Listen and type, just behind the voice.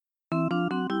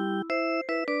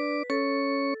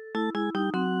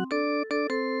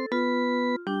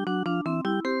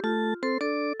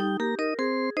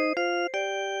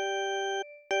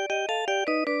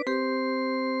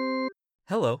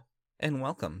Hello, and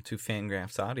welcome to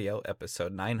Fangraphs Audio,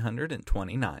 episode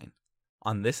 929.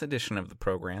 On this edition of the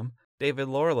program, David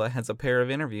Laurila has a pair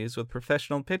of interviews with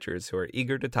professional pitchers who are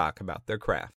eager to talk about their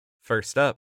craft. First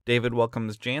up, David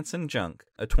welcomes Janson Junk,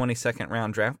 a 22nd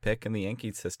round draft pick in the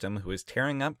Yankees system who is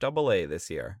tearing up Double-A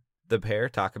this year. The pair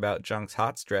talk about Junk's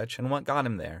hot stretch and what got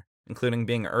him there, including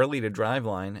being early to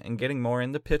driveline and getting more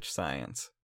into pitch science.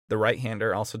 The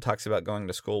right-hander also talks about going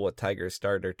to school with Tigers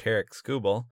starter Tarik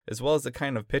Skubal, as well as the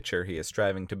kind of pitcher he is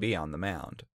striving to be on the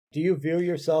mound. Do you view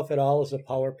yourself at all as a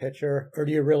power pitcher, or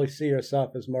do you really see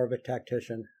yourself as more of a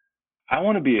tactician? I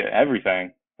want to be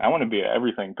everything. I want to be an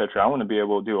everything pitcher. I want to be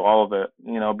able to do all of it.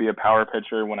 Be a power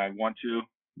pitcher when I want to,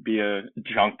 be a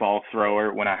junk ball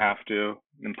thrower when I have to,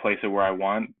 and place it where I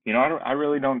want. I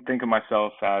really don't think of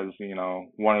myself as,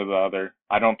 one or the other.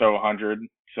 I don't throw 100,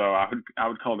 so I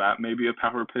would call that maybe a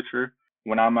power pitcher.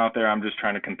 When I'm out there, I'm just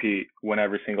trying to compete, win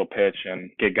every single pitch,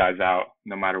 and get guys out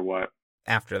no matter what.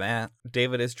 After that,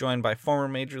 David is joined by former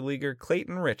Major Leaguer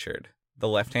Clayton Richard. The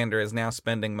left-hander is now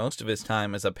spending most of his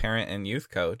time as a parent and youth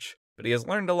coach, but he has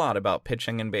learned a lot about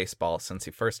pitching and baseball since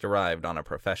he first arrived on a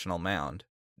professional mound.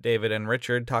 David and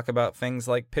Richard talk about things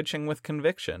like pitching with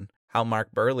conviction, how Mark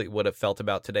Buehrle would have felt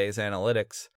about today's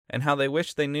analytics, and how they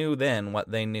wish they knew then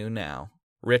what they knew now.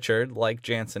 Richard, like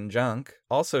Janson Junk,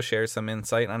 also shares some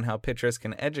insight on how pitchers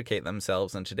can educate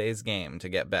themselves in today's game to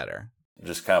get better.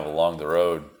 Just kind of along the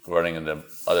road, running into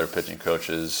other pitching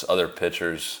coaches, other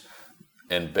pitchers.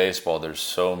 In baseball, there's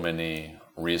so many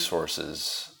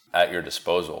resources at your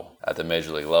disposal at the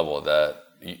major league level that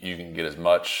you can get as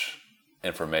much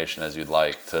information as you'd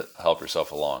like to help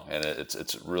yourself along. And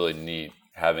it's really neat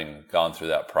having gone through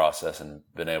that process and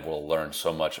been able to learn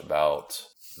so much about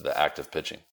the act of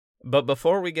pitching. But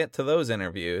before we get to those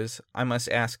interviews, I must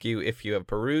ask you if you have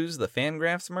perused the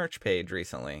Fangraphs merch page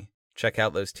recently. Check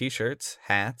out those t-shirts,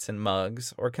 hats, and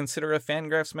mugs, or consider a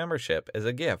Fangraphs membership as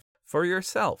a gift for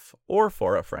yourself or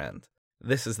for a friend.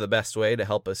 This is the best way to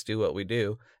help us do what we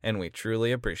do, and we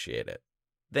truly appreciate it.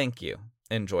 Thank you.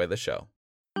 Enjoy the show.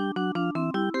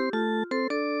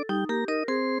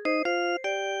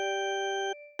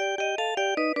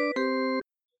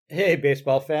 Hey,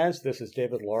 baseball fans, this is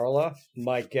David Laurila.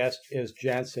 My guest is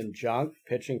Janson Junk,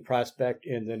 pitching prospect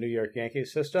in the New York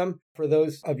Yankees system. For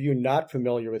those of you not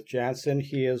familiar with Janson,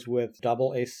 he is with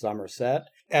Double-A Somerset.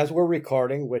 As we're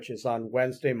recording, which is on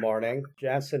Wednesday morning,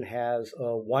 Janson has a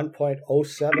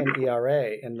 1.07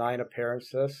 ERA in 9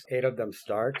 appearances, 8 of them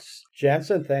starts.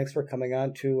 Janson, thanks for coming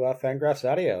on to Fangraphs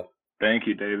Audio. Thank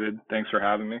you, David. Thanks for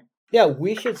having me. Yeah,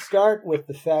 we should start with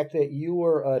the fact that you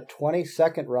were a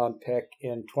 22nd round pick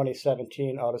in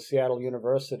 2017 out of Seattle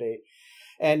University,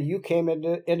 and you came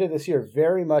into this year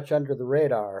very much under the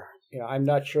radar. I'm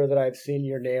not sure that I've seen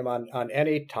your name on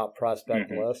any top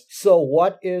prospect list. So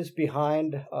what is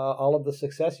behind all of the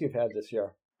success you've had this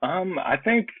year? I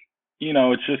think,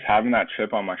 it's just having that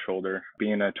chip on my shoulder,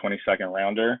 being a 22nd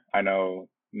rounder. I know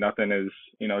nothing is,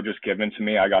 just given to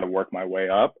me. I got to work my way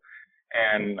up.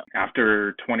 And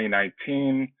after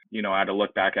 2019, I had to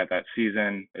look back at that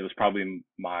season. It was probably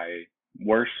my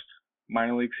worst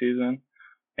minor league season.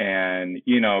 And,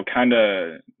 kind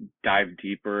of dive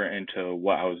deeper into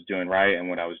what I was doing right and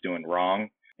what I was doing wrong.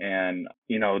 And,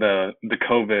 the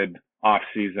COVID off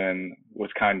season was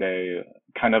kind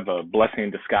of a blessing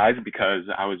in disguise because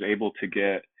I was able to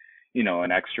get,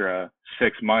 an extra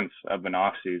 6 months of an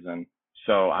off season.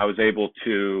 So I was able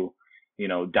to,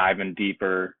 dive in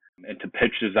deeper into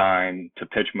pitch design, to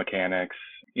pitch mechanics,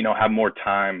 have more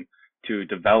time to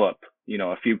develop,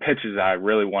 a few pitches I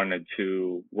really wanted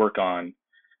to work on.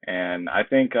 And I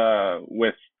think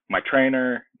with my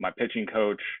trainer, my pitching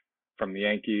coach from the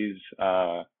Yankees,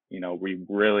 we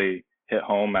really hit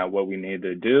home at what we needed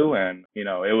to do. And, it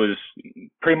was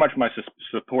pretty much my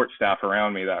support staff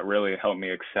around me that really helped me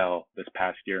excel this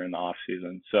past year in the off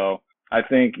season. So I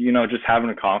think, just having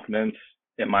a confidence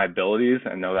in my abilities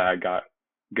and know that I got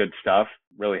good stuff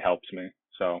really helps me.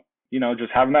 So,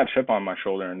 just having that chip on my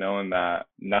shoulder and knowing that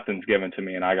nothing's given to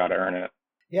me and I got to earn it.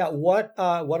 Yeah. What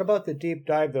about the deep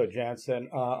dive though, Janson,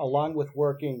 along with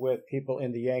working with people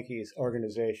in the Yankees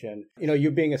organization? You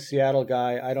being a Seattle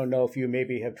guy, I don't know if you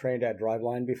maybe have trained at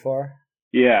Driveline before.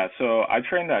 Yeah. So I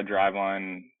trained at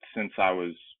Driveline since I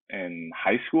was in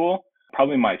high school,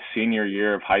 probably my senior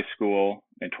year of high school.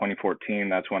 In 2014,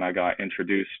 that's when I got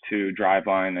introduced to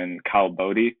Driveline and Kyle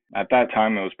Bodie. At that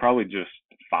time, it was probably just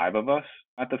 5 of us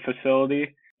at the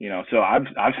facility. So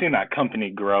I've seen that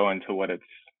company grow into what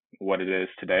it is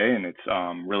today, and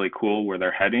it's really cool where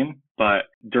they're heading. But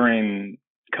during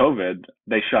COVID,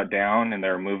 they shut down and they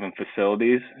were moving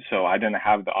facilities, so I didn't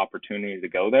have the opportunity to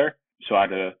go there. So I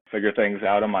had to figure things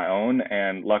out on my own.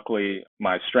 And luckily,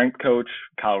 my strength coach,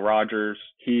 Kyle Rogers,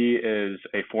 he is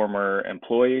a former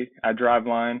employee at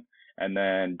Driveline. And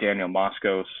then Daniel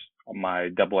Moscos, my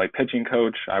AA pitching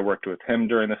coach, I worked with him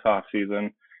during this off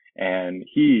season. And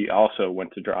he also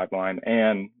went to Driveline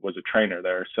and was a trainer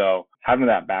there. So having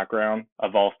that background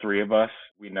of all three of us,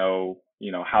 we know,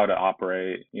 how to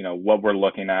operate, what we're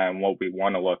looking at and what we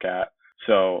want to look at.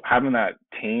 So having that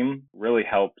team really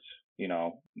helped,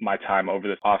 my time over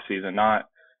this off season, not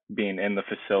being in the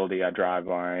facility at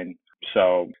Driveline.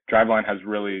 So Driveline has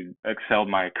really excelled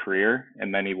my career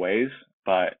in many ways.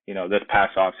 But, this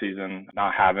past off season,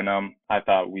 not having them, I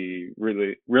thought we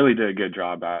really, really did a good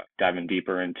job at diving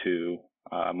deeper into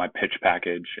my pitch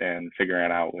package and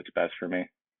figuring out what's best for me.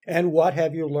 And what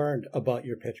have you learned about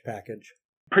your pitch package?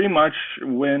 Pretty much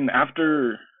during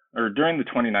the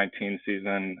 2019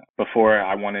 season, before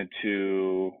I wanted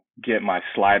to get my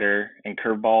slider and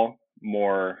curveball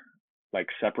more like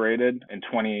separated. In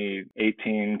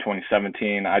 2018,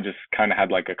 2017, I just kind of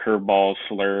had like a curveball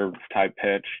slurve type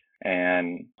pitch.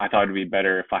 And I thought it'd be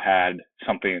better if I had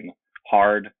something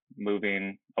hard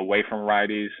moving away from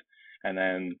righties and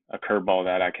then a curveball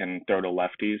that I can throw to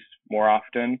lefties more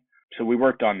often. So we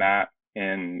worked on that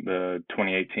in the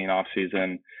 2018 off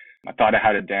season. I thought I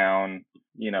had it down.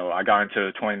 I got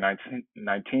into the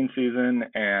 2019 season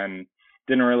and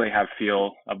didn't really have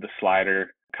feel of the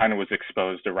slider, kind of was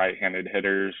exposed to right-handed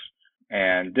hitters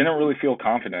and didn't really feel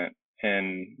confident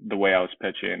in the way I was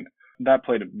pitching. That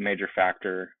played a major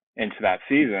factor into that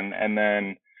season. And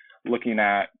then looking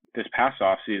at this past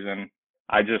off season,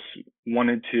 I just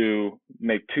wanted to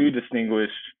make two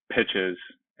distinguished pitches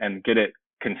and get it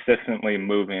consistently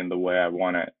moving the way I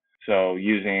want it. So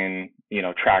using,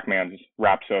 TrackMan's,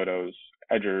 Rapsodos,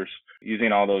 Edgers,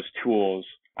 using all those tools,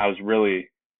 I was really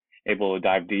able to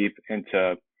dive deep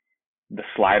into the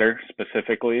slider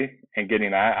specifically and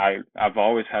getting that. I've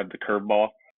always had the curveball.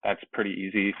 That's pretty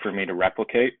easy for me to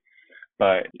replicate.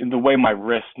 But the way my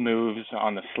wrist moves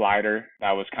on the slider,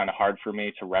 that was kind of hard for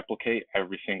me to replicate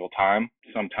every single time.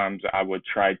 Sometimes I would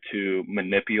try to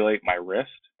manipulate my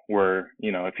wrist where,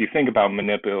 if you think about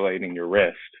manipulating your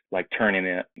wrist, like turning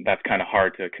it, that's kind of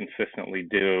hard to consistently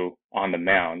do on the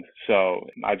mound. So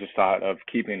I just thought of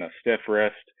keeping a stiff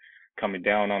wrist, coming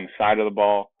down on the side of the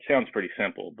ball. Sounds pretty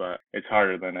simple, but it's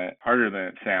harder than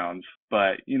it sounds.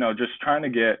 But, just trying to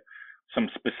get some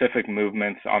specific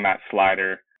movements on that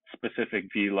slider, specific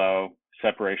velo,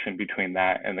 separation between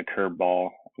that and the curveball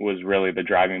was really the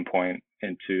driving point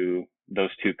into those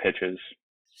two pitches.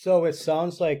 So it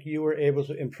sounds like you were able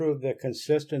to improve the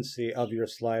consistency of your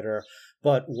slider,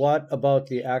 but what about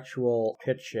the actual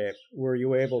pitch shape? Were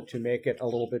you able to make it a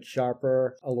little bit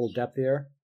sharper, a little depthier?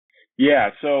 Yeah,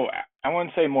 so I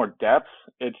wouldn't say more depth.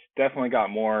 It's definitely got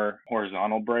more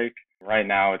horizontal break. Right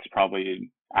now it's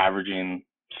probably averaging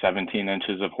 17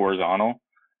 inches of horizontal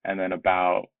and then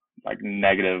about like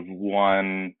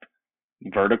 -1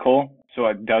 vertical. So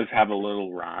it does have a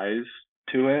little rise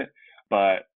to it,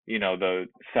 but the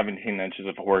 17 inches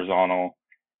of horizontal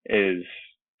is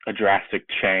a drastic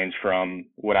change from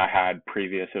what I had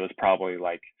previous. It was probably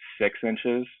like 6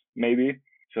 inches maybe.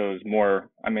 So it was more,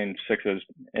 6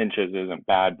 inches isn't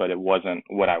bad, but it wasn't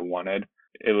what I wanted.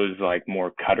 It was like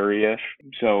more cuttery-ish.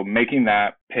 So making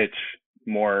that pitch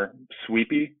more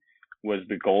sweepy was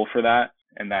the goal for that.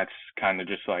 And that's kind of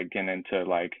just like getting into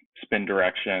like spin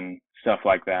direction, stuff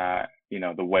like that.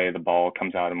 The way the ball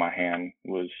comes out of my hand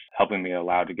was helping me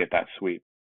allow to get that sweep.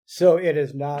 So it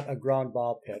is not a ground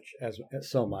ball pitch as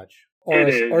so much, or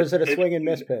is it a swing and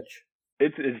miss pitch?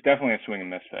 It's definitely a swing and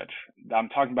miss pitch. I'm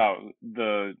talking about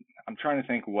I'm trying to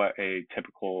think what a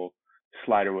typical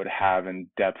slider would have in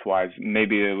depth wise.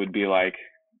 Maybe it would be like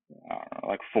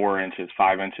 4 inches,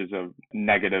 5 inches of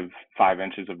 -5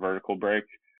 inches of vertical break,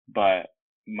 but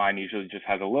mine usually just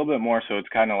has a little bit more. So it's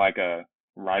kind of like a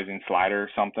rising slider or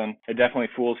something. It definitely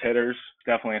fools hitters.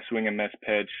 Definitely a swing and miss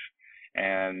pitch.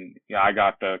 And I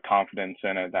got the confidence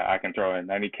in it that I can throw it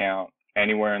in any count,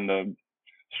 anywhere in the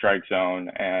strike zone,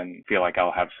 and feel like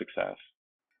I'll have success.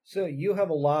 So you have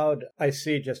allowed, I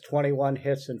see, just 21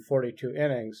 hits in 42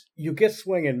 innings. You get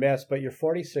swing and miss, but your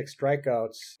 46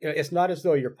 strikeouts, it's not as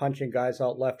though you're punching guys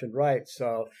out left and right.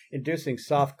 So inducing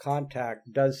soft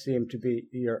contact does seem to be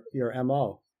your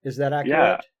MO. Is that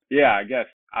accurate? Yeah, I guess.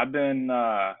 I've been,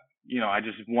 I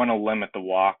just want to limit the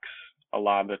walks a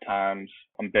lot of the times.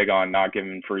 I'm big on not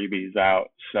giving freebies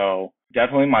out. So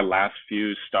definitely my last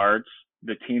few starts,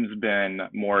 the team's been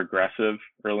more aggressive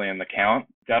early in the count.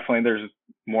 Definitely there's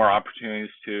more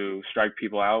opportunities to strike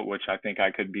people out, which I think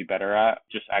I could be better at,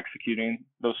 just executing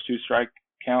those 2 strike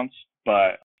counts.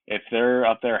 But if they're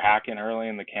up there hacking early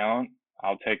in the count,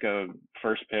 I'll take a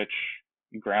first pitch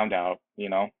ground out,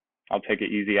 I'll take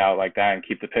it easy out like that and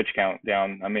keep the pitch count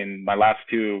down. I mean, my last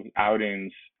two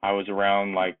outings, I was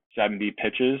around like 70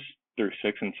 pitches through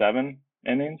 6 and 7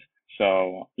 innings.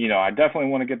 So, I definitely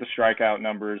want to get the strikeout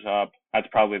numbers up. That's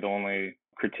probably the only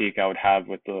critique I would have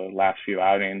with the last few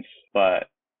outings. But,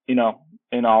 in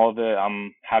all of it,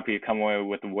 I'm happy to come away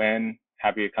with a win,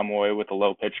 happy to come away with a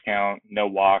low pitch count, no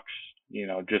walks.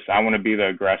 I want to be the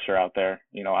aggressor out there.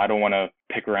 I don't want to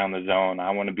pick around the zone.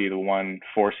 I want to be the one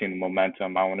forcing the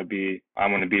momentum. I want to be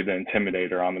the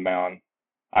intimidator on the mound.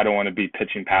 I don't want to be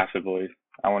pitching passively.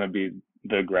 I want to be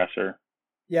the aggressor.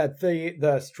 Yeah,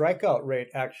 the strikeout rate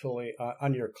actually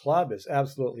on your club is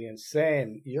absolutely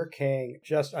insane. You're K'ing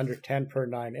just under 10 per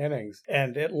 9 innings,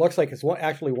 and it looks like it's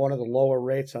actually one of the lower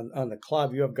rates on the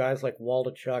club. You have guys like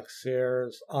Waldichuk,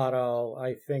 Sears, Otto,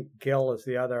 I think Gill is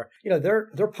the other.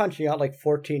 They're punching out like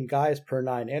 14 guys per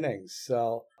 9 innings.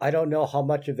 So I don't know how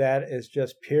much of that is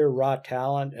just pure raw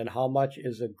talent and how much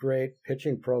is a great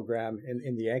pitching program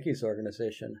in the Yankees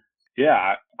organization.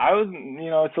 Yeah, I was,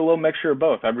 it's a little mixture of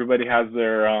both. Everybody has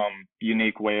their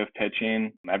unique way of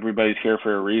pitching. Everybody's here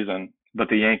for a reason. But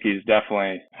the Yankees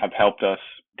definitely have helped us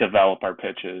develop our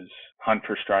pitches, hunt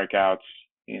for strikeouts.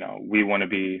 We want to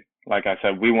be, like I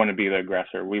said, we want to be the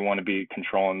aggressor. We want to be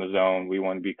controlling the zone. We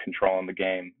want to be controlling the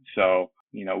game. So,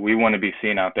 we want to be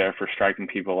seen out there for striking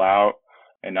people out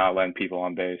and not letting people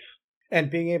on base. And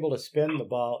being able to spin the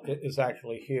ball is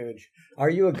actually huge. Are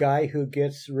you a guy who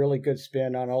gets really good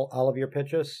spin on all of your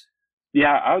pitches?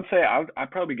 Yeah, I would say I'd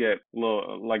probably get a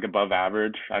little like above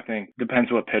average. I think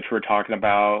depends what pitch we're talking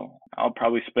about. I'll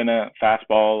probably spin a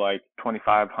fastball like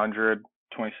 2,500,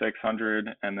 2,600,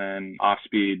 and then off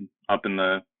speed up in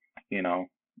the,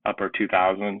 upper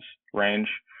 2,000s range.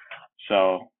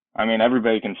 So, I mean,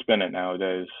 everybody can spin it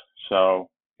nowadays. So,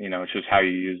 it's just how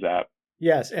you use that.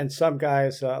 Yes, and some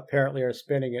guys apparently are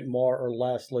spinning it more or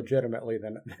less legitimately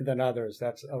than others.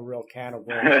 That's a real can of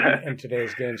worms in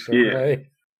today's game, certainly.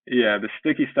 Yeah, the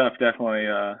sticky stuff definitely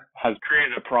has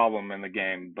created a problem in the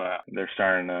game, but they're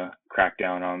starting to crack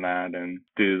down on that and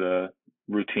do the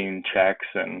routine checks.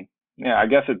 And yeah, I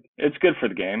guess it's good for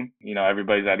the game.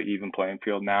 Everybody's at an even playing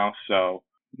field now, so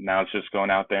now it's just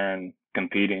going out there and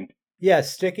competing. Yeah,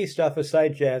 sticky stuff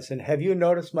aside, Jansen, have you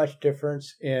noticed much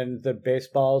difference in the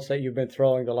baseballs that you've been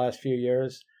throwing the last few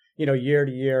years? Year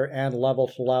to year and level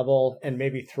to level, and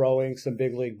maybe throwing some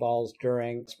big league balls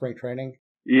during spring training?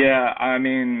 Yeah, I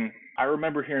mean, I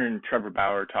remember hearing Trevor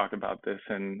Bauer talk about this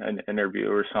in an interview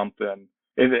or something.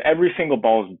 Every single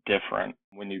ball is different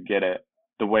when you get it,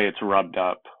 the way it's rubbed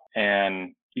up.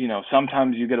 And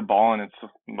sometimes you get a ball and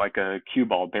it's like a cue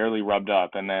ball, barely rubbed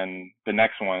up, and then the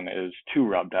next one is too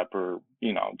rubbed up or,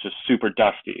 just super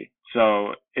dusty.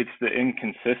 So it's the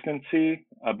inconsistency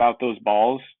about those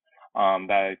balls that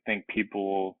I think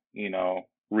people,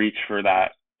 reach for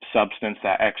that substance,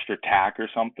 that extra tack or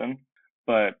something.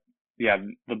 But yeah,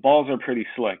 the balls are pretty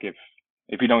slick if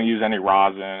you don't use any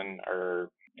rosin or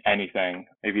anything.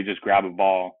 If you just grab a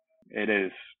ball, it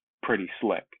is pretty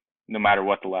slick, no matter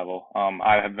what the level.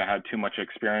 I haven't had too much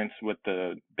experience with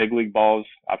the big league balls.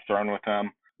 I've thrown with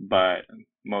them, but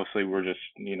mostly we're just,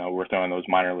 we're throwing those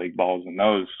minor league balls, and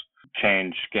those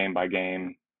change game by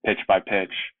game, pitch by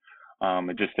pitch.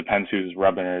 It just depends who's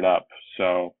rubbing it up.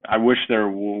 So I wish there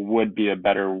would be a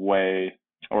better way,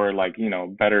 or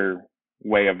better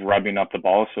way of rubbing up the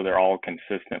ball so they're all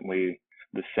consistently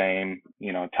the same,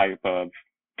 type of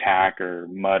tack or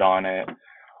mud on it.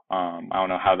 I don't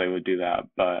know how they would do that,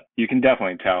 but you can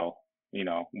definitely tell,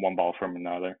 one ball from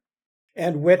another.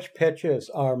 And which pitches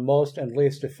are most and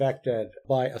least affected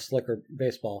by a slicker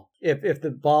baseball? If the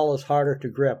ball is harder to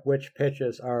grip, which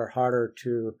pitches are harder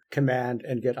to command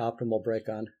and get optimal break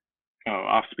on? Oh,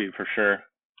 off speed for sure.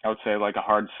 I would say like a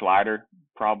hard slider,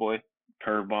 probably,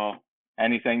 curveball.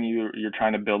 Anything you're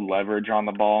trying to build leverage on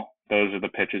the ball, those are the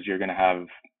pitches you're going to have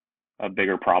a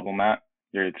bigger problem at.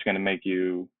 It's going to make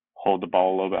you hold the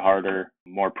ball a little bit harder,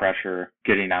 more pressure,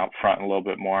 getting out front a little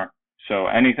bit more. So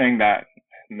anything that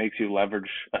makes you leverage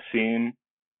a seam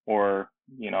or,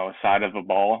 a side of a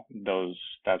ball,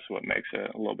 that's what makes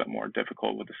it a little bit more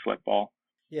difficult with a slick ball.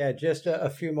 Yeah, just a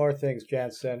few more things,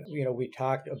 Jansen. We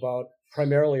talked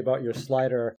primarily about your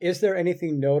slider. Is there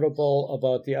anything notable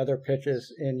about the other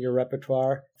pitches in your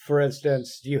repertoire? For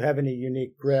instance, do you have any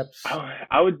unique grips?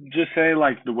 I would just say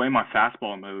the way my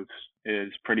fastball moves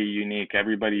is pretty unique.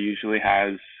 Everybody usually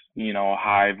has, a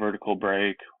high vertical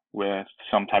break with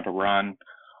some type of run.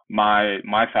 My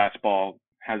fastball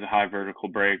has a high vertical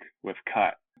break with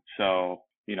cut. So,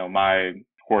 my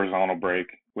horizontal break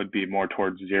would be more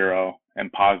towards 0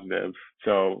 and positive.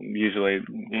 So usually,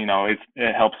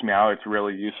 it helps me out. It's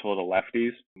really useful to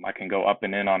lefties. I can go up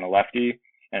and in on a lefty,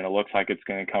 and it looks like it's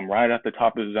going to come right at the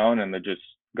top of the zone, and it just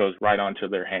goes right onto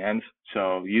their hands.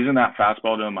 So using that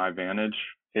fastball to my advantage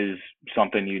is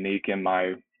something unique in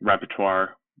my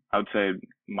repertoire. I would say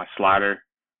my slider,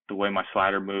 the way my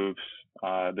slider moves,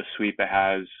 the sweep it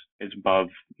has is above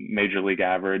major league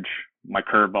average. My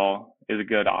curveball is a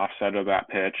good offset of that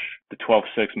pitch. The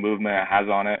 12-6 movement it has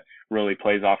on it really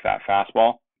plays off that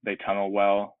fastball. They tunnel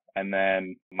well. And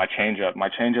then my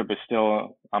changeup is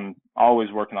still, I'm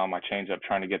always working on my changeup,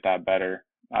 trying to get that better.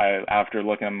 After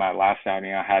looking at my last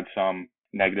outing, I had some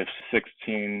negative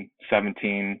 16,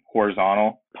 17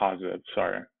 horizontal, positive.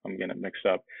 Sorry, I'm getting it mixed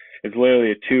up. It's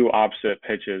literally 2 opposite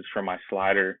pitches for my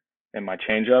slider and my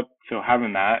changeup. So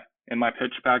having that in my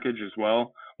pitch package as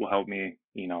well will help me,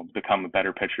 become a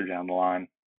better pitcher down the line.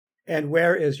 And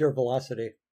where is your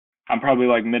velocity? I'm probably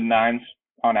like mid-9s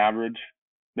on average.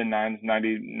 Mid-9s,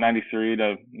 93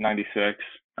 to 96.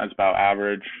 That's about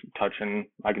average. I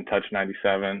can touch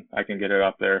 97. I can get it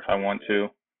up there if I want to.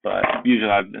 But usually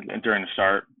during the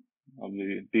start, I'll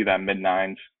be that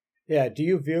mid-9s. Yeah. Do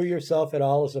you view yourself at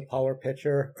all as a power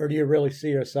pitcher, or do you really see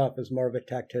yourself as more of a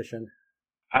tactician?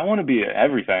 I want to be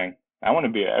everything. I want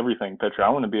to be an everything pitcher. I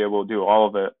want to be able to do all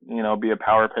of it. Be a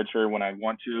power pitcher when I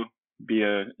want to, be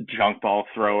a junk ball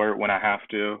thrower when I have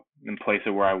to, and place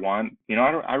it where I want.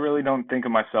 I really don't think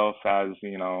of myself as,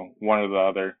 one or the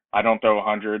other. I don't throw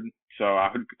 100, so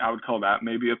I would call that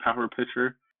maybe a power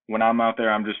pitcher. When I'm out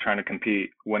there, I'm just trying to compete,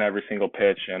 win every single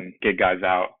pitch, and get guys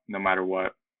out no matter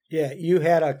what. Yeah, you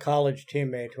had a college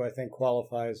teammate who I think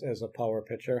qualifies as a power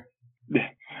pitcher.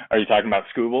 Are you talking about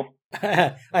Scooble?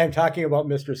 I am talking about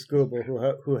Mr. Scooble,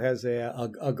 who has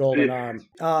a golden arm.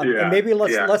 Yeah, and maybe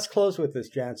let's close with this,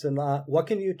 Jansen. What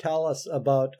can you tell us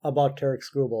about Tarik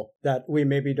Skubal that we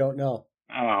maybe don't know?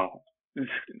 Oh,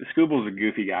 Scooble's a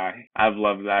goofy guy. I've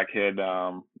loved that kid.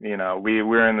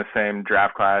 We're in the same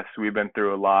draft class. We've been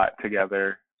through a lot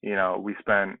together. We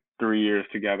spent 3 years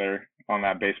together on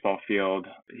that baseball field.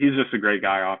 He's just a great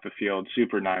guy off the field.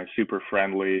 Super nice, super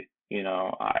friendly.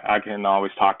 I can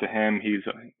always talk to him.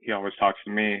 He always talks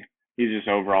to me. He's just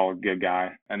overall a good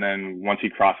guy. And then once he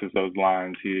crosses those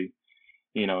lines, he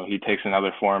takes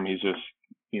another form. He's just,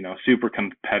 super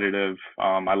competitive.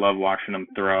 I love watching him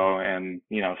throw, and,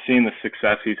 seeing the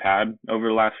success he's had over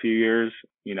the last few years,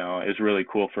 is really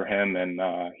cool for him, and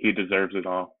he deserves it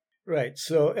all. Right.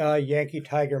 So Yankee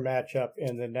Tiger matchup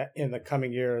in the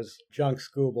coming years, Junk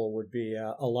Skubal would be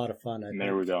a lot of fun. I think.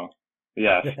 There we go.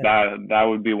 Yes, that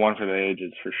would be one for the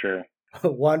ages for sure.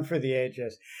 One for the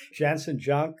ages. Jansen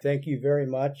Junk, thank you very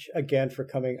much again for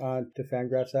coming on to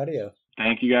Fangraphs Audio.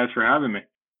 Thank you guys for having me.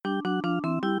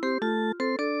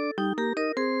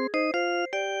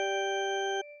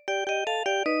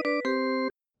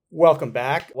 Welcome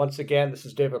back. Once again, this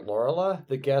is David Laurila.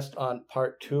 The guest on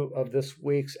part 2 of this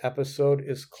week's episode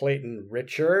is Clayton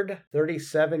Richard,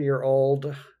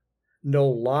 37-year-old, no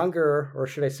longer, or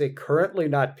should I say currently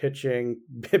not pitching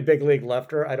big league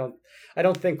lefter. I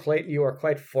don't think, Clayton, you are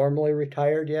quite formally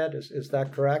retired yet. Is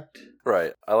that correct?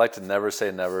 Right. I like to never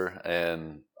say never,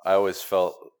 and I always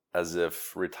felt as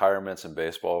if retirements in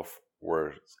baseball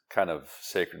were kind of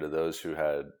sacred to those who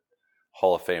had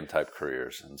Hall of Fame type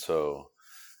careers. And so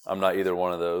I'm not either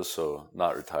one of those, so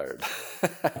not retired.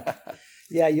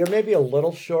 Yeah, you're maybe a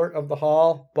little short of the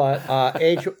Hall, but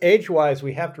age-wise,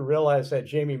 we have to realize that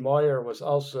Jamie Moyer was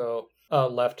also a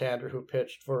left-hander who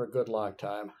pitched for a good long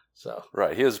time. So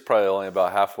right, he was probably only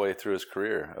about halfway through his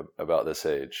career about this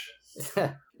age.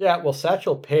 Yeah, well,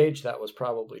 Satchel Paige, that was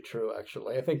probably true,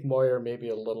 actually. I think Moyer maybe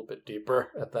a little bit deeper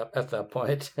at that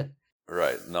point.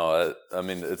 Right. No, I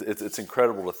mean, it's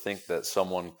incredible to think that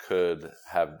someone could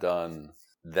have done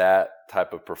that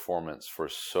type of performance for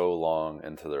so long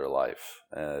into their life.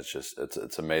 And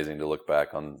it's amazing to look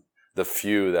back on the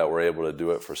few that were able to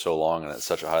do it for so long and at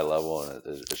such a high level. And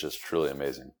it's just truly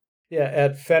amazing. Yeah,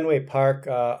 at Fenway Park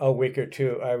a week or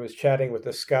two, I was chatting with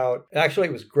a scout. Actually,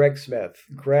 it was Greg Smith.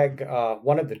 Greg,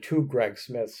 one of the two Greg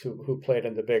Smiths who played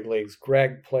in the big leagues.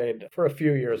 Greg played for a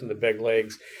few years in the big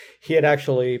leagues. He had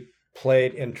actually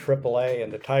played in AAA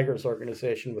in the Tigers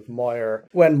organization with Moyer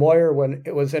when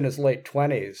it was in his late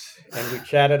 20s. And we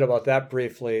chatted about that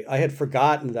briefly. I had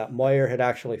forgotten that Moyer had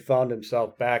actually found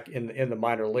himself back in the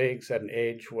minor leagues at an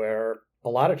age where a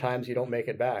lot of times you don't make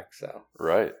it back. So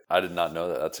right. I did not know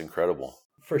that. That's incredible.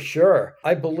 For sure.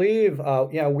 I believe,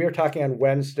 we were talking on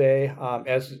Wednesday,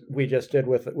 as we just did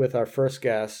with our first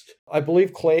guest. I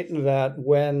believe, Clayton, that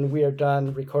when we are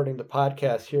done recording the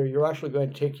podcast here, you're actually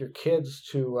going to take your kids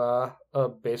to a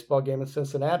baseball game in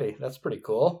Cincinnati. That's pretty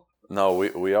cool. No,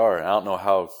 we are. I don't know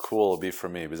how cool it'll be for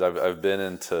me because I've been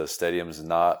into stadiums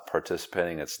not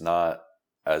participating. It's not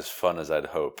as fun as I'd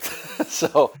hoped.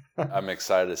 So I'm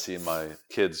excited to see my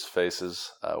kids'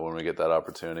 faces when we get that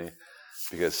opportunity,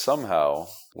 because somehow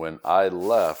when I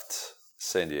left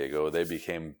San Diego, they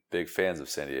became big fans of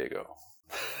San Diego.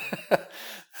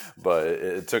 But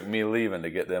it took me leaving to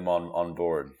get them on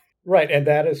board. Right, and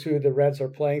that is who the Reds are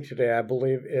playing today. I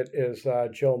believe it is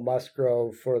Joe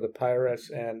Musgrove for the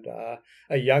Pirates and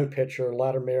a young pitcher,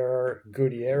 Vladimir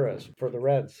Gutierrez, for the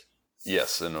Reds.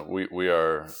 Yes, and we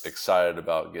are excited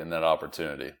about getting that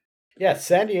opportunity. Yeah,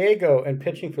 San Diego and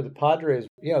pitching for the Padres,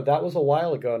 that was a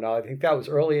while ago now. I think that was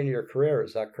early in your career.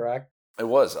 Is that correct? It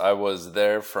was. I was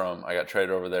there I got traded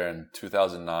over there in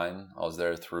 2009. I was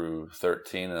there through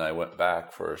 13, and I went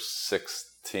back for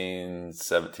 16,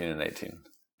 17, and 18.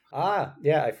 Ah,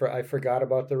 yeah, I forgot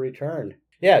about the return.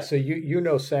 Yeah, so you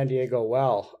know San Diego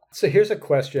well. So here's a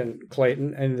question,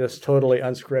 Clayton, in this totally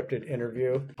unscripted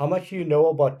interview. How much do you know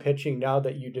about pitching now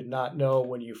that you did not know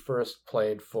when you first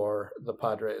played for the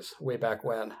Padres way back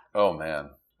when? Oh, man.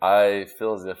 I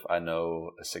feel as if I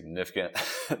know a significant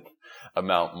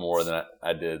amount more than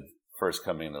I did first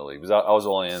coming into the league. Because I was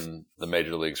only in the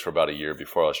major leagues for about a year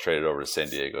before I was traded over to San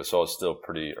Diego. So I was still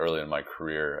pretty early in my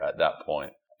career at that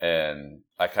point. And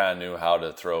I kind of knew how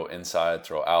to throw inside,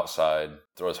 throw outside,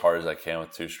 throw as hard as I can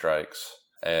with 2 strikes.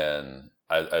 And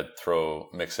I'd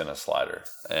mix in a slider.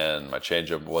 And my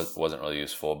changeup wasn't really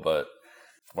useful. But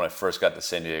when I first got to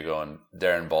San Diego, and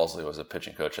Darren Balsley was a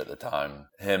pitching coach at the time,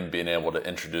 him being able to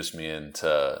introduce me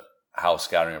into how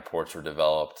scouting reports were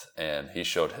developed, and he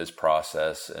showed his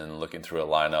process in looking through a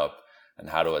lineup and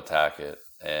how to attack it,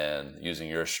 and using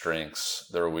your strengths,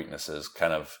 their weaknesses,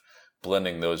 kind of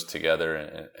blending those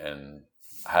together and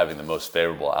having the most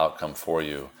favorable outcome for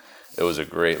you. It was a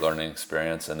great learning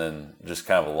experience. And then just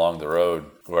kind of along the road,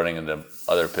 running into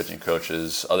other pitching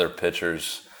coaches, other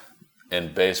pitchers.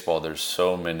 In baseball, there's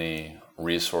so many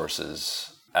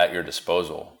resources at your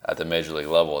disposal at the major league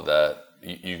level that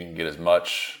you can get as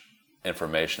much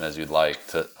information as you'd like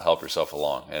to help yourself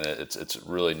along. And it's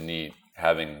really neat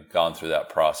having gone through that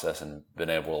process and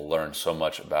been able to learn so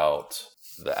much about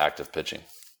the act of pitching.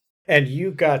 And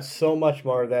you got so much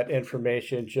more of that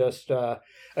information just a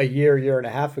year and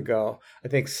a half ago. I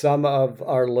think some of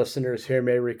our listeners here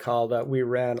may recall that we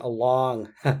ran a long,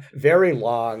 very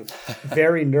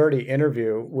nerdy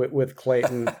interview with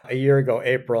Clayton a year ago,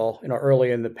 April,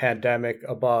 early in the pandemic,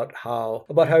 about how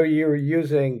you were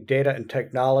using data and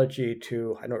technology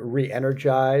to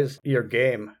re-energize your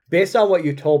game. Based on what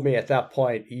you told me at that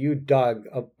point, you dug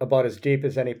about as deep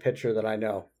as any pitcher that I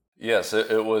know. Yes,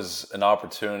 it was an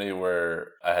opportunity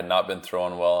where I had not been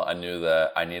throwing well. I knew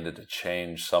that I needed to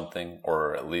change something,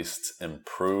 or at least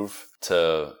improve,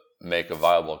 to make a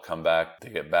viable comeback, to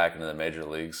get back into the major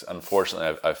leagues.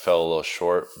 Unfortunately, I fell a little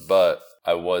short, but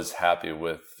I was happy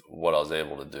with what I was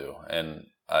able to do. And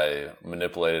I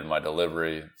manipulated my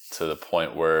delivery to the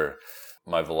point where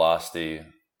my velocity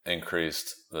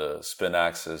increased, the spin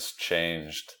axis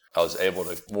changed. I was able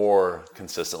to more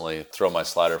consistently throw my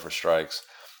slider for strikes.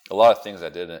 A lot of things I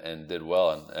did and did well,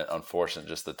 and unfortunate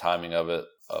just the timing of it.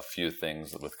 A few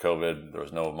things with COVID, there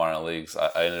was no minor leagues.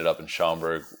 I ended up in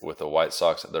Schaumburg with the White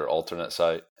Sox at their alternate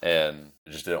site, and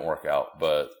it just didn't work out.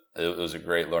 But it was a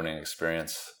great learning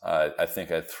experience. I think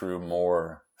I threw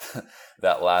more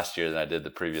that last year than I did the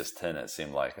previous 10. It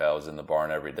seemed like I was in the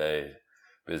barn every day,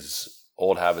 because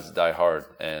old habits die hard,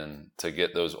 and to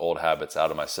get those old habits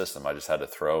out of my system, I just had to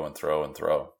throw and throw and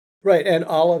throw. Right, and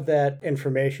all of that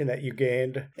information that you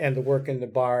gained and the work in the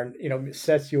barn,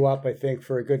 sets you up, I think,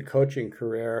 for a good coaching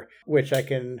career, which I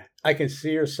can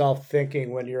see yourself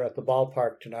thinking when you're at the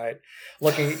ballpark tonight,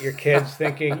 looking at your kids,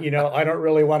 thinking, I don't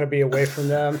really want to be away from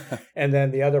them. And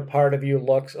then the other part of you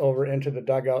looks over into the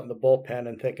dugout in the bullpen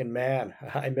and thinking, man,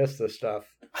 I miss this stuff.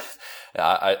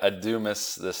 Yeah, I do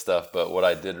miss this stuff, but what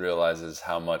I did realize is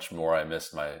how much more I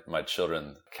missed my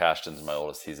children. Cashton's my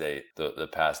oldest. He's 8, the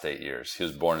past 8 years. He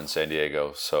was born in San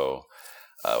Diego, so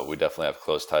we definitely have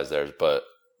close ties there. But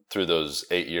through those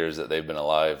 8 years that they've been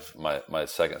alive, my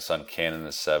second son, Cannon,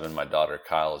 is 7. My daughter,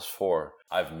 Kyle, is 4.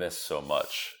 I've missed so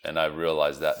much, and I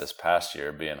realized that this past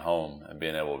year, being home and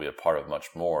being able to be a part of much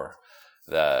more,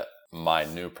 that my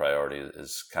new priority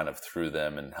is kind of through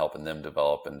them and helping them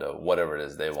develop into whatever it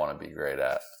is they want to be great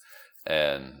at.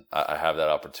 And I have that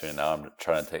opportunity now. I'm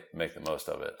trying to make the most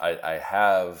of it. I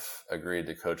have agreed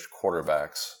to coach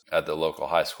quarterbacks at the local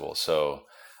high school, so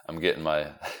I'm getting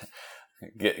my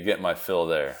getting my fill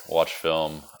there. Watch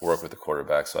film, work with the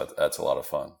quarterbacks. So that's a lot of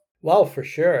fun. Wow, for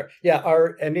sure. Yeah,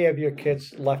 are any of your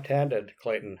kids left-handed,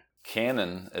 Clayton?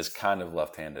 Cannon is kind of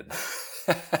left-handed.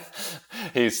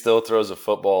 He still throws a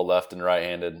football left and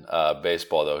right-handed.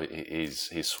 Baseball, though, he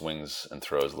swings and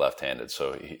throws left-handed.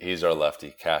 So he's our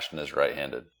lefty. Cashton is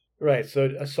right-handed. Right. So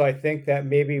I think that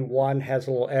maybe one has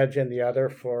a little edge in the other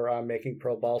for making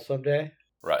pro ball someday.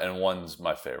 Right, and one's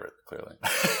my favorite, clearly.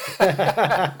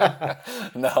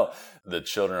 No, the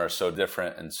children are so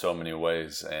different in so many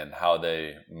ways, and how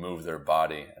they move their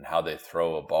body and how they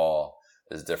throw a ball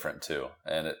is different too.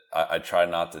 And I try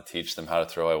not to teach them how to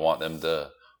throw. I want them to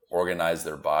organize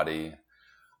their body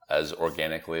as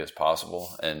organically as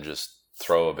possible and just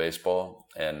throw a baseball,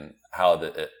 and how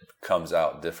it comes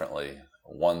out differently.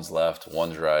 One's left,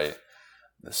 one's right.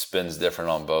 The spin's different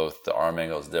on both. The arm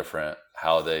angle is different.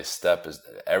 How they step is,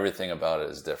 everything about it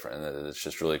is different. And it's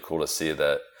just really cool to see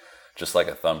that, just like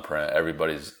a thumbprint,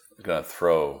 everybody's going to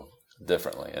throw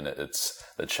differently. And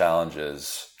the challenge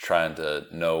is trying to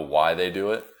know why they do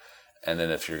it. And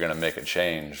then if you're going to make a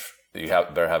change, you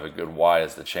better have a good why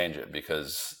as to change it,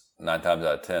 because 9 times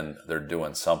out of 10, they're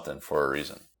doing something for a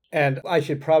reason. And I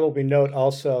should probably note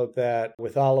also that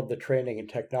with all of the training and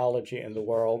technology in the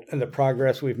world and the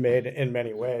progress we've made in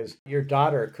many ways, your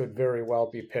daughter could very well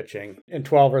be pitching in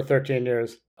 12 or 13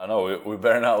 years. I know we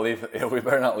better not leave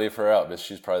her out, because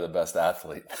she's probably the best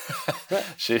athlete.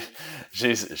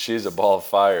 she's a ball of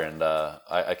fire, and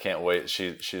I can't wait.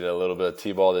 She did a little bit of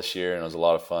t-ball this year, and it was a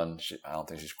lot of fun. I don't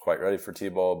think she's quite ready for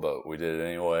t-ball, but we did it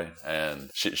anyway,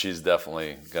 and she's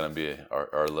definitely going to be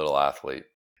our little athlete.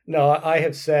 No, I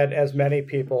have said, as many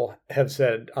people have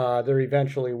said, there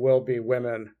eventually will be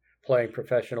women playing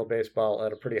professional baseball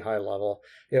at a pretty high level.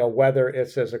 Whether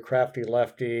it's as a crafty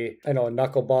lefty, a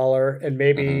knuckleballer, and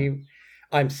maybe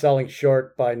I'm selling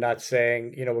short by not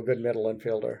saying, a good middle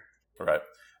infielder. Right.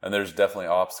 And there's definitely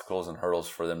obstacles and hurdles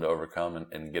for them to overcome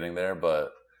in getting there,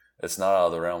 but it's not out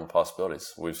of the realm of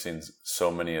possibilities. We've seen so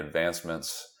many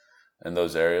advancements in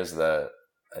those areas that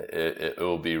it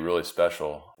will be really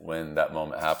special when that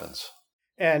moment happens.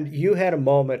 And you had a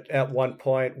moment at one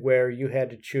point where you had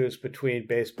to choose between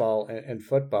baseball and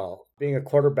football. Being a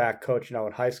quarterback coach now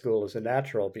in high school is a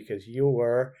natural, because you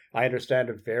were, I understand,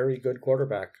 a very good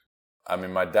quarterback. I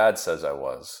mean, my dad says I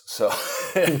was, so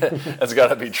that's got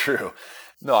to be true.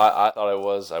 No, I thought I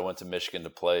was. I went to Michigan to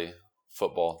play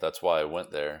football. That's why I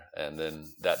went there. And then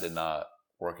that did not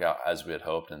work out as we had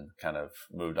hoped, and kind of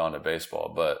moved on to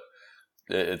baseball. But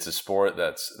it's a sport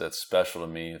that's special to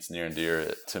me. It's near and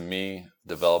dear to me.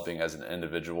 Developing as an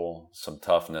individual, some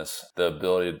toughness, the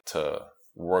ability to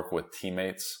work with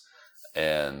teammates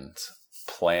and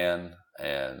plan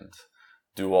and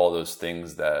do all those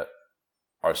things that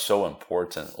are so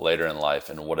important later in life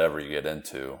and whatever you get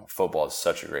into. Football is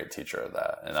such a great teacher of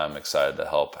that. And I'm excited to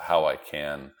help how I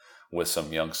can with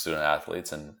some young student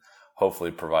athletes, and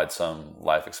hopefully provide some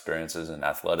life experiences and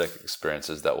athletic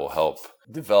experiences that will help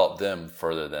develop them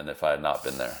further than if I had not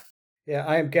been there. Yeah,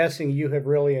 I am guessing you have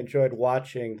really enjoyed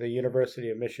watching the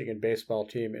University of Michigan baseball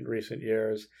team in recent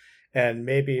years. And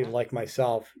maybe, like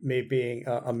myself, me being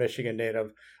a Michigan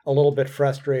native, a little bit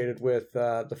frustrated with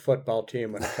the football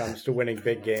team when it comes to winning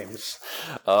big games.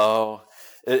 Oh,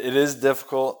 it is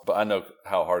difficult, but I know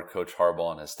how hard Coach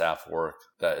Harbaugh and his staff work.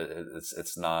 That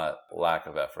it's not lack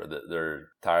of effort. They're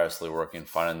tirelessly working,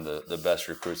 finding the best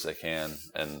recruits they can,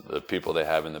 and the people they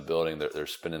have in the building, they're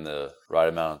spending the right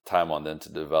amount of time on them to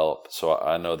develop. So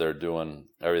I know they're doing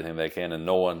everything they can, and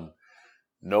no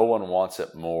one wants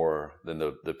it more than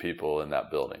the people in that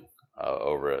building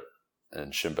over in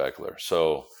Schembechler.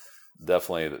 So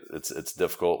definitely it's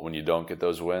difficult when you don't get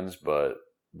those wins, but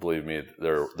believe me,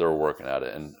 they're working at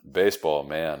it. And baseball,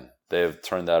 man, they have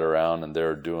turned that around, and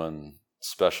they're doing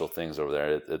special things over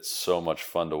there. It's so much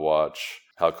fun to watch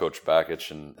how Coach Bakich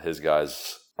and his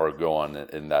guys are going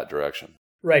in that direction.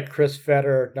 Right. Chris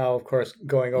Fetter now, of course,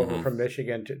 going over from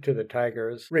Michigan to the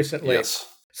Tigers recently. Yes.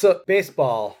 So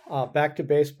baseball, back to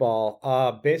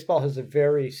baseball. Baseball is a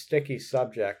very sticky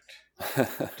subject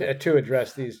to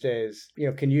address these days.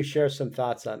 Can you share some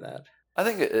thoughts on that? I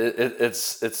think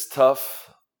it's tough.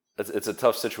 It's a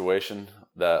tough situation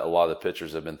that a lot of the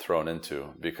pitchers have been thrown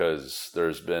into, because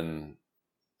there's been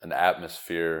an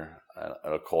atmosphere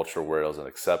and a culture where it wasn't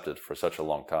accepted for such a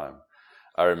long time.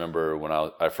 I remember when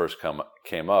I first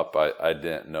came up, I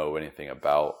didn't know anything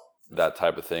about that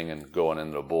type of thing, and going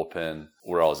into the bullpen,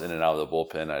 where I was in and out of the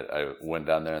bullpen, I went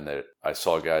down there and I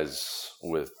saw guys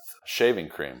with shaving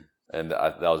cream. And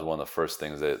that was one of the first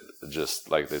things that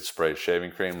just like they'd spray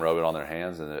shaving cream, rub it on their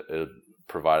hands, and it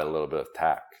provided a little bit of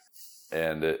tack.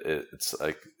 And it's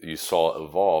like you saw it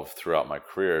evolve throughout my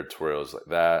career to where it was like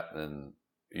that. And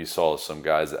you saw some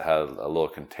guys that had a little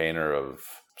container of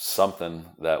something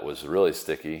that was really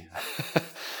sticky.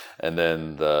 And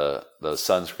then the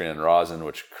sunscreen and rosin,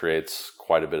 which creates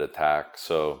quite a bit of tack.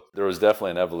 So there was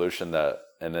definitely an evolution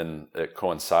and then it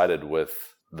coincided with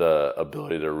the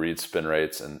ability to read spin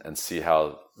rates and see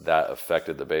how that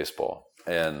affected the baseball.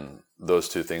 And those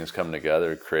two things coming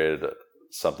together created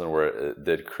something where it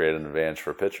did create an advantage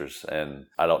for pitchers. And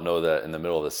I don't know that in the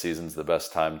middle of the season's the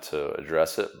best time to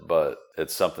address it, but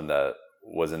it's something that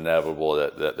was inevitable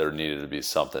that there needed to be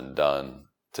something done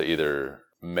to either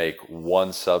make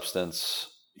one substance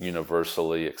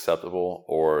universally acceptable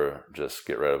or just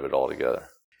get rid of it altogether.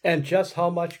 And just how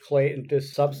much, Clayton, do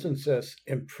substances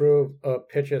improve a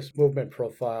pitcher's movement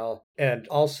profile? And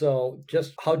also,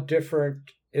 just how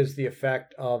different is the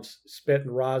effect of spit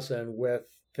and rosin with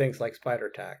things like spider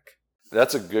tack?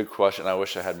 That's a good question. I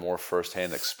wish I had more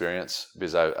firsthand experience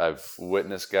because I've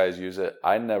witnessed guys use it.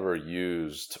 I never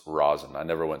used rosin. I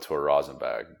never went to a rosin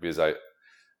bag because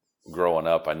growing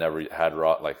up, I never had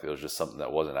it was just something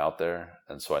that wasn't out there.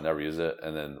 And so I never used it.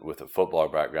 And then with a football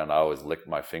background, I always licked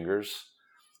my fingers.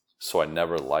 So I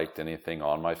never liked anything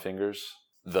on my fingers.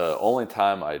 The only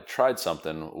time I tried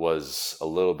something was a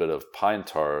little bit of pine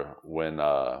tar when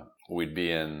we'd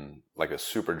be in like a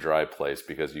super dry place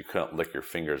because you couldn't lick your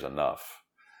fingers enough.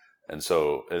 And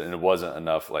so it wasn't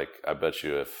enough. Like, I bet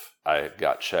you if I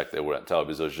got checked, they wouldn't tell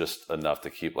because it was just enough to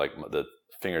keep like the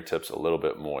fingertips a little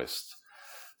bit moist.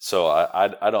 So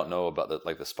I don't know about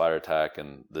the spider tack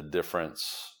and the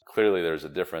difference. Clearly there's a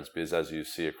difference because as you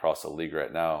see across the league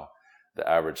right now, the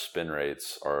average spin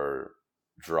rates are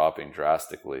dropping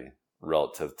drastically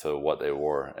relative to what they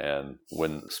were. And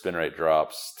when spin rate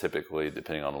drops, typically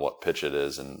depending on what pitch it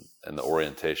is and the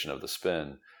orientation of the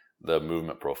spin, the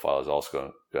movement profile is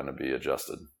also going to be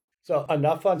adjusted. So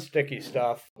enough on sticky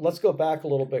stuff. Let's go back a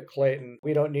little bit, Clayton.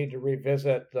 We don't need to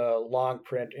revisit the long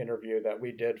print interview that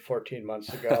we did 14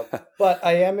 months ago. But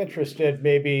I am interested,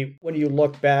 maybe when you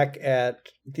look back at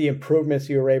the improvements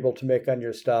you were able to make on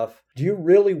your stuff, do you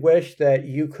really wish that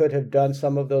you could have done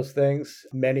some of those things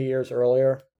many years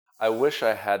earlier? I wish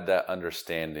I had that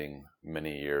understanding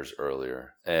many years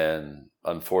earlier. And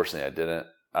unfortunately, I didn't.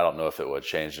 I don't know if it would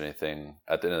change anything.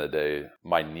 At the end of the day,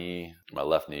 my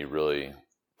left knee really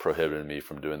prohibited me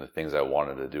from doing the things I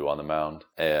wanted to do on the mound.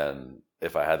 And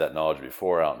if I had that knowledge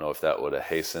before, I don't know if that would have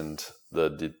hastened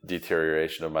the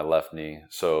deterioration of my left knee.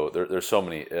 So there's so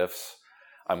many ifs.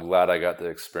 I'm glad I got the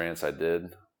experience I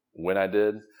did when I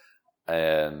did.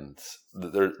 And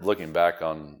looking back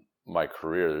on my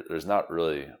career, there's not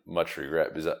really much regret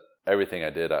because everything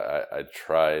I did, I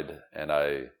tried and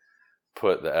I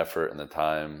put the effort and the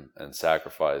time and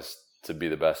sacrifice to be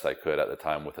the best I could at the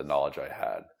time with the knowledge I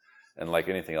had. And like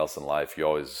anything else in life, you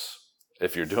always,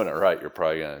 if you're doing it right, you're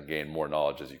probably going to gain more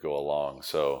knowledge as you go along.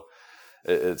 So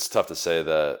it's tough to say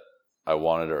that I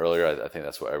wanted it earlier. I think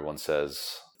that's what everyone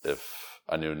says. If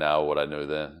I knew now what I knew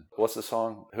then. What's the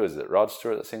song? Who is it? Rod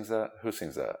Stewart that sings that? Who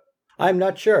sings that? I'm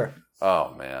not sure.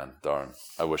 Oh, man. Darn.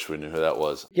 I wish we knew who that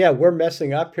was. Yeah, we're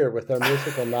messing up here with our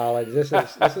musical knowledge. This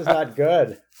is not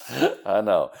good. I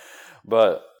know.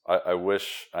 But I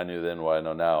wish I knew then what I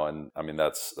know now. And I mean,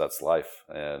 that's life.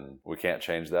 And we can't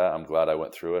change that. I'm glad I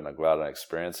went through it and I'm glad I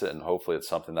experienced it. And hopefully it's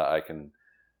something that I can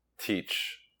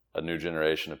teach a new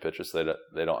generation of pitchers so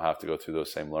they don't have to go through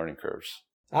those same learning curves.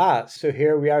 So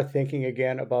here we are thinking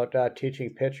again about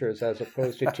teaching pitchers as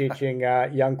opposed to teaching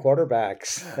young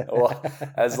quarterbacks. Well,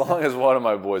 as long as one of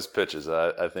my boys pitches,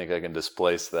 I think I can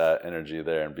displace that energy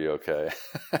there and be okay.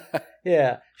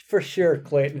 Yeah, for sure,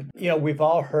 Clayton. We've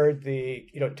all heard the,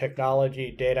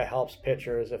 technology data helps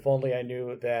pitchers. If only I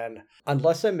knew then.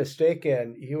 Unless I'm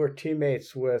mistaken, you were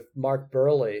teammates with Mark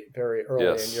Buehrle very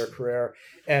early in your career.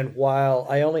 And while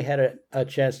I only had a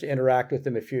chance to interact with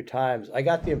him a few times, I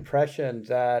got the impression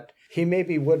that he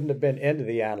maybe wouldn't have been into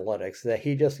the analytics, that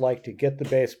he just liked to get the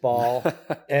baseball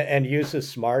and use his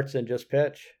smarts and just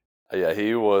pitch. Yeah,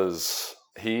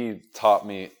 he taught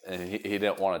me, and he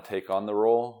didn't want to take on the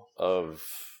role of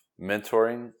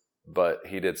mentoring, but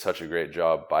he did such a great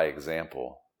job by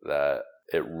example that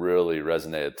it really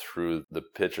resonated through the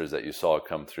pitchers that you saw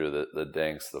come through, the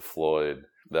Danks, the Floyd,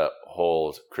 that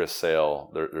whole Chris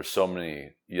Sale. There's so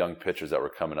many young pitchers that were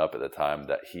coming up at the time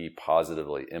that he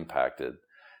positively impacted.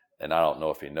 And I don't know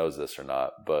if he knows this or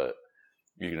not, but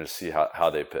you can just see how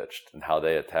they pitched and how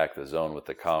they attacked the zone with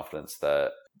the confidence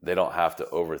that they don't have to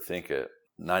overthink it.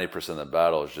 90% of the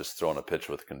battle is just throwing a pitch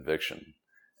with conviction.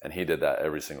 And he did that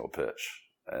every single pitch.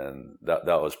 And that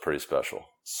was pretty special.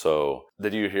 So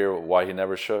did you hear why he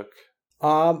never shook?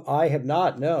 I have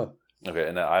not, no. Okay,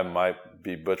 and I might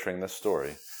be butchering this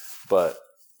story, but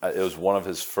it was one of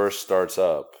his first starts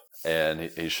up.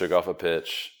 and he shook off a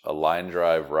pitch, a line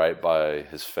drive right by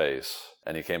his face,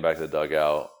 and he came back to the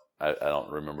dugout. I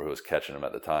don't remember who was catching him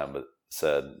at the time, but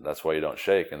said, "That's why you don't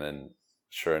shake." And then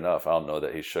sure enough, I don't know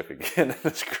that he shook again in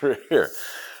his career.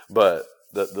 But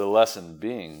the lesson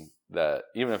being that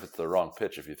even if it's the wrong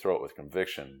pitch, if you throw it with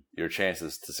conviction, your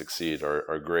chances to succeed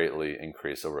are greatly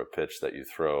increased over a pitch that you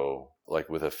throw like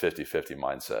with a 50-50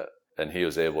 mindset. And he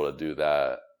was able to do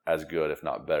that as good, if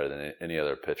not better, than any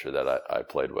other pitcher that I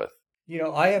played with.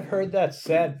 I have heard that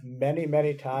said many,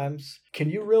 many times. Can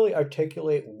you really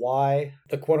articulate why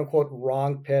the quote-unquote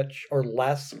wrong pitch or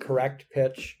less correct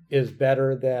pitch is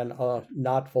better than a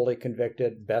not fully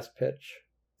convicted best pitch?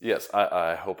 Yes,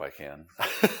 I hope I can.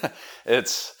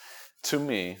 It's, to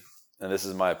me, and this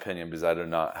is my opinion because I do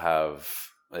not have,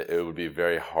 it would be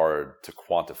very hard to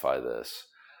quantify this,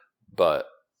 but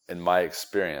in my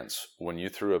experience, when you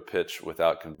threw a pitch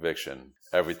without conviction,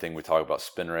 everything we talk about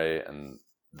spin rate and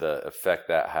the effect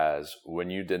that has, when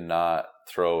you did not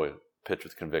throw a pitch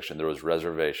with conviction, there was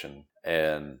reservation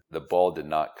and the ball did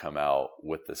not come out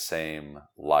with the same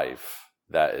life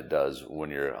that it does when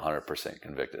you're 100%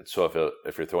 convicted. So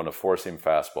if you're throwing a four-seam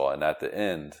fastball and at the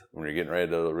end, when you're getting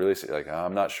ready to release it, you're like,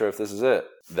 I'm not sure if this is it.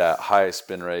 That high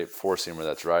spin rate four-seamer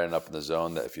that's riding up in the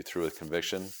zone that if you threw with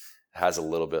conviction has a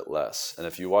little bit less. And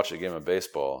if you watch a game of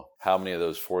baseball, how many of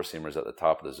those four-seamers at the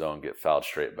top of the zone get fouled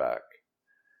straight back?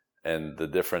 And the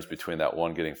difference between that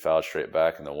one getting fouled straight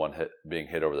back and the one being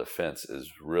hit over the fence is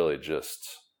really just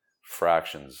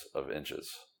fractions of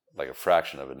inches, like a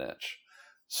fraction of an inch.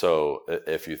 So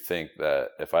if you think that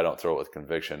if I don't throw it with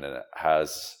conviction and it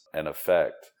has an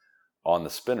effect on the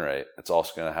spin rate, it's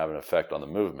also going to have an effect on the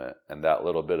movement. And that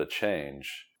little bit of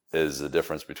change is the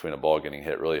difference between a ball getting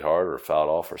hit really hard or fouled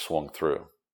off or swung through.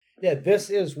 Yeah, this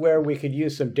is where we could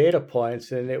use some data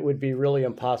points, and it would be really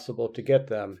impossible to get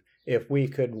them if we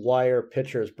could wire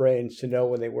pitchers' brains to know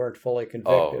when they weren't fully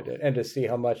convicted and to see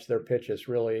how much their pitches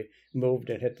really moved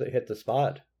and hit the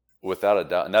spot. Without a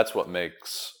doubt. And that's what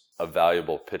makes a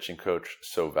valuable pitching coach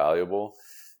so valuable,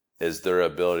 is their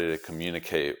ability to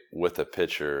communicate with a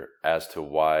pitcher as to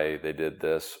why they did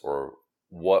this or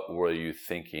what were you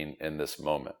thinking in this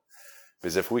moment.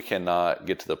 Because if we cannot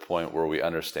get to the point where we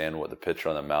understand what the pitcher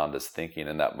on the mound is thinking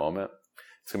in that moment,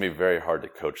 it's going to be very hard to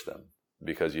coach them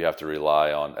because you have to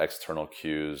rely on external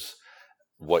cues,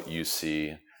 what you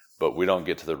see, but we don't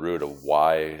get to the root of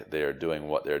why they are doing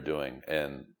what they're doing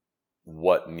and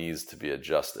what needs to be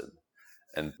adjusted.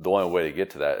 And the only way to get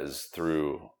to that is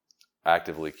through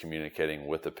actively communicating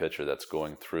with the pitcher that's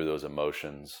going through those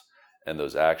emotions and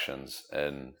those actions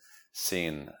and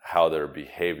seeing how their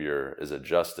behavior is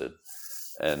adjusted.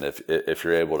 And if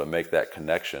you're able to make that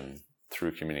connection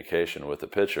through communication with the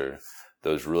pitcher,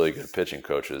 those really good pitching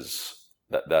coaches,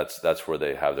 that's where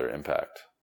they have their impact.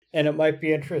 And it might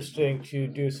be interesting to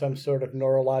do some sort of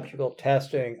neurological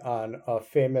testing on a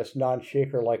famous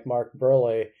non-shaker like Mark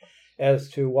Buehrle as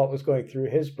to what was going through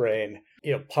his brain.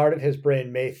 Part of his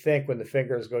brain may think when the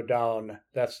fingers go down,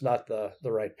 that's not the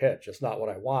right pitch. It's not what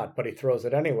I want, but he throws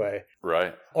it anyway.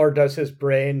 Right. Or does his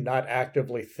brain not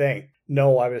actively think,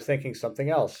 no, I was thinking something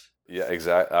else? Yeah,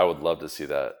 exactly. I would love to see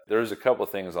that. There's a couple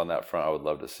of things on that front I would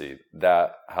love to see.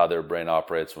 That, how their brain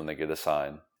operates when they get a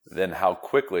sign. Then how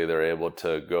quickly they're able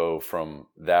to go from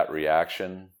that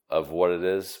reaction of what it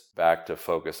is back to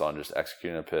focus on just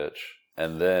executing a pitch.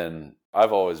 And then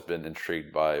I've always been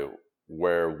intrigued by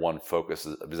where one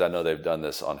focuses, because I know they've done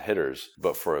this on hitters,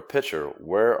 but for a pitcher,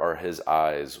 where are his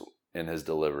eyes in his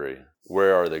delivery?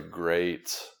 Where are the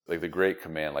great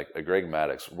command, like a Greg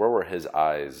Maddux, where were his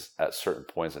eyes at certain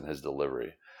points in his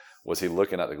delivery? Was he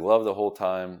looking at the glove the whole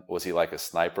time? Was he like a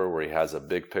sniper where he has a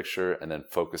big picture and then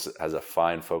has a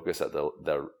fine focus at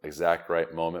the exact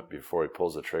right moment before he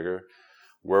pulls the trigger?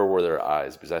 Where were their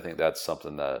eyes? Because I think that's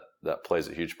something that plays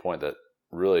a huge point that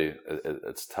really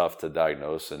it's tough to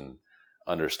diagnose and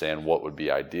understand what would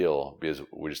be ideal because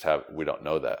we don't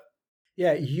know that.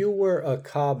 Yeah, you were a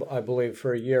Cobb, I believe,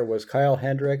 for a year. Was Kyle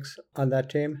Hendricks on that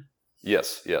team?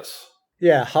 Yes.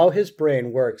 Yeah, how his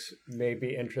brain works may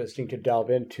be interesting to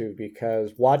delve into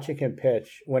because watching him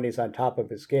pitch when he's on top of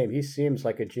his game, he seems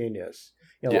like a genius.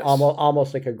 Yes.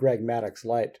 Almost like a Greg Maddux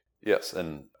light. Yes,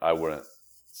 and I wouldn't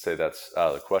say that's out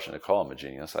of the question to call him a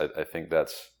genius. I think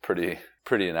that's pretty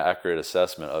an accurate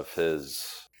assessment of his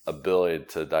ability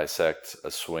to dissect a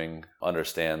swing,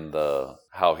 understand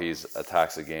how he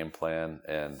attacks a game plan,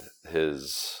 and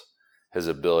his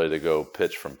ability to go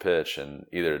pitch from pitch and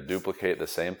either duplicate the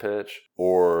same pitch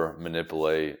or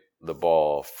manipulate the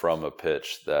ball from a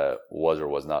pitch that was or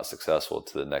was not successful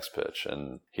to the next pitch.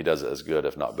 And he does it as good,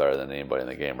 if not better, than anybody in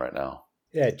the game right now.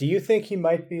 Yeah, do you think he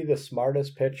might be the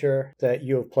smartest pitcher that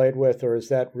you have played with, or is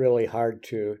that really hard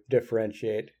to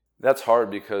differentiate? That's hard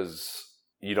because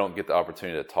you don't get the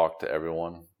opportunity to talk to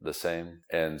everyone the same.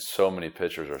 And so many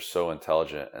pitchers are so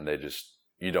intelligent and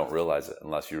you don't realize it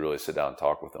unless you really sit down and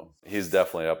talk with them. He's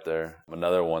definitely up there.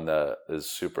 Another one that is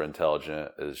super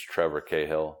intelligent is Trevor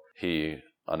Cahill. He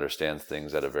understands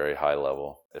things at a very high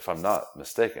level. If I'm not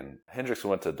mistaken, Hendricks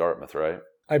went to Dartmouth, right?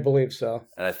 I believe so.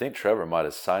 And I think Trevor might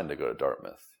have signed to go to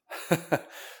Dartmouth.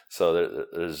 So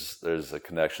there's a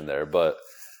connection there. But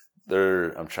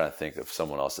I'm trying to think of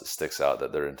someone else that sticks out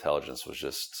that their intelligence was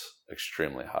just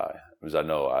extremely high. Because I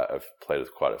know I've played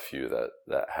with quite a few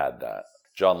that had that.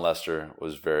 John Lester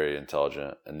was very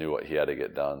intelligent and knew what he had to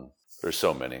get done. There's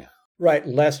so many. Right,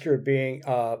 Lester being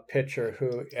a pitcher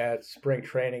who at spring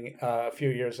training a few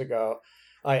years ago,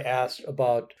 I asked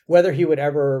about whether he would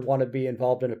ever want to be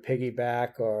involved in a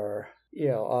piggyback or,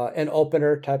 an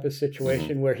opener type of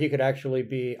situation where he could actually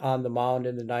be on the mound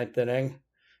in the ninth inning.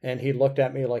 And he looked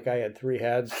at me like I had three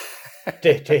heads.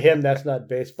 To him, that's not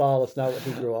baseball. It's not what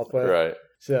he grew up with. Right.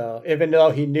 So even though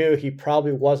he knew he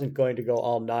probably wasn't going to go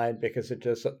all nine because it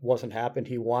just wasn't happened,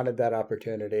 he wanted that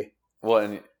opportunity. Well,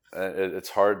 and it's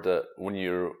hard when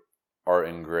you are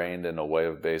ingrained in a way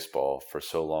of baseball for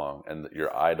so long, and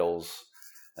your idols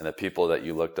and the people that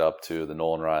you looked up to, the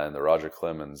Nolan Ryan, the Roger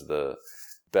Clemens, the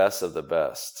best of the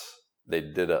best, they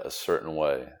did it a certain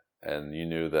way. And you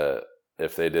knew that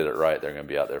if they did it right, they're going to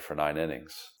be out there for 9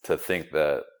 innings. To think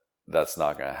that that's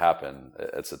not going to happen,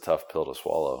 it's a tough pill to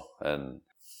swallow. And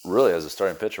really, as a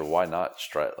starting pitcher, why not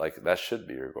strike? Like, that should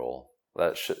be your goal.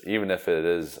 That should, even if it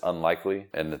is unlikely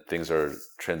and things are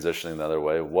transitioning the other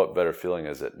way, what better feeling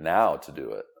is it now to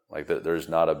do it? Like, there's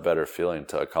not a better feeling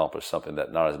to accomplish something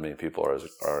that not as many people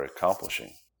are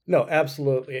accomplishing. No,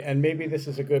 absolutely. And maybe this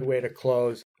is a good way to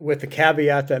close with the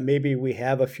caveat that maybe we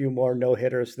have a few more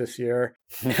no-hitters this year.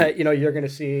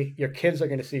 Your kids are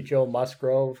going to see Joe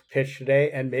Musgrove pitch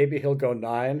today, and maybe he'll go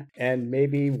 9. And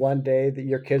maybe one day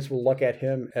your kids will look at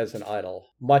him as an idol,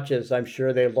 much as I'm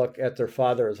sure they look at their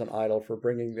father as an idol for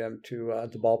bringing them to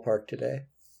the ballpark today.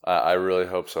 I really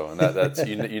hope so. And that's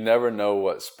you never know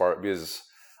what spark, because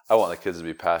I want the kids to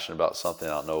be passionate about something.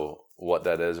 I don't know what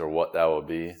that is or what that will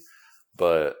be.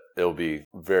 But it'll be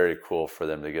very cool for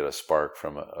them to get a spark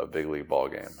from a big league ball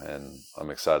game. And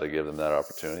I'm excited to give them that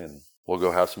opportunity, and we'll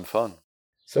go have some fun.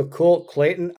 So cool.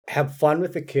 Clayton, have fun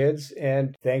with the kids,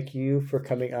 and thank you for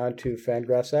coming on to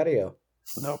Fangraphs Audio.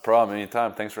 No problem.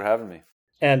 Anytime. Thanks for having me.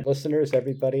 And listeners,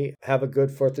 everybody, have a good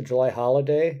 4th of July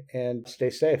holiday and stay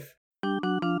safe.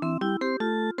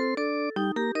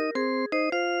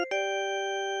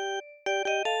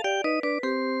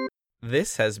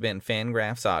 This has been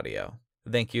Fangraphs Audio.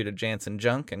 Thank you to Jansen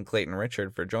Junk and Clayton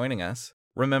Richard for joining us.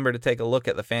 Remember to take a look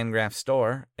at the Fangraphs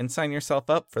store and sign yourself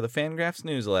up for the Fangraphs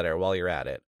newsletter while you're at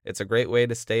it. It's a great way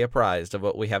to stay apprised of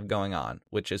what we have going on,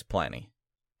 which is plenty.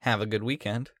 Have a good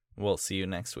weekend. We'll see you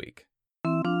next week.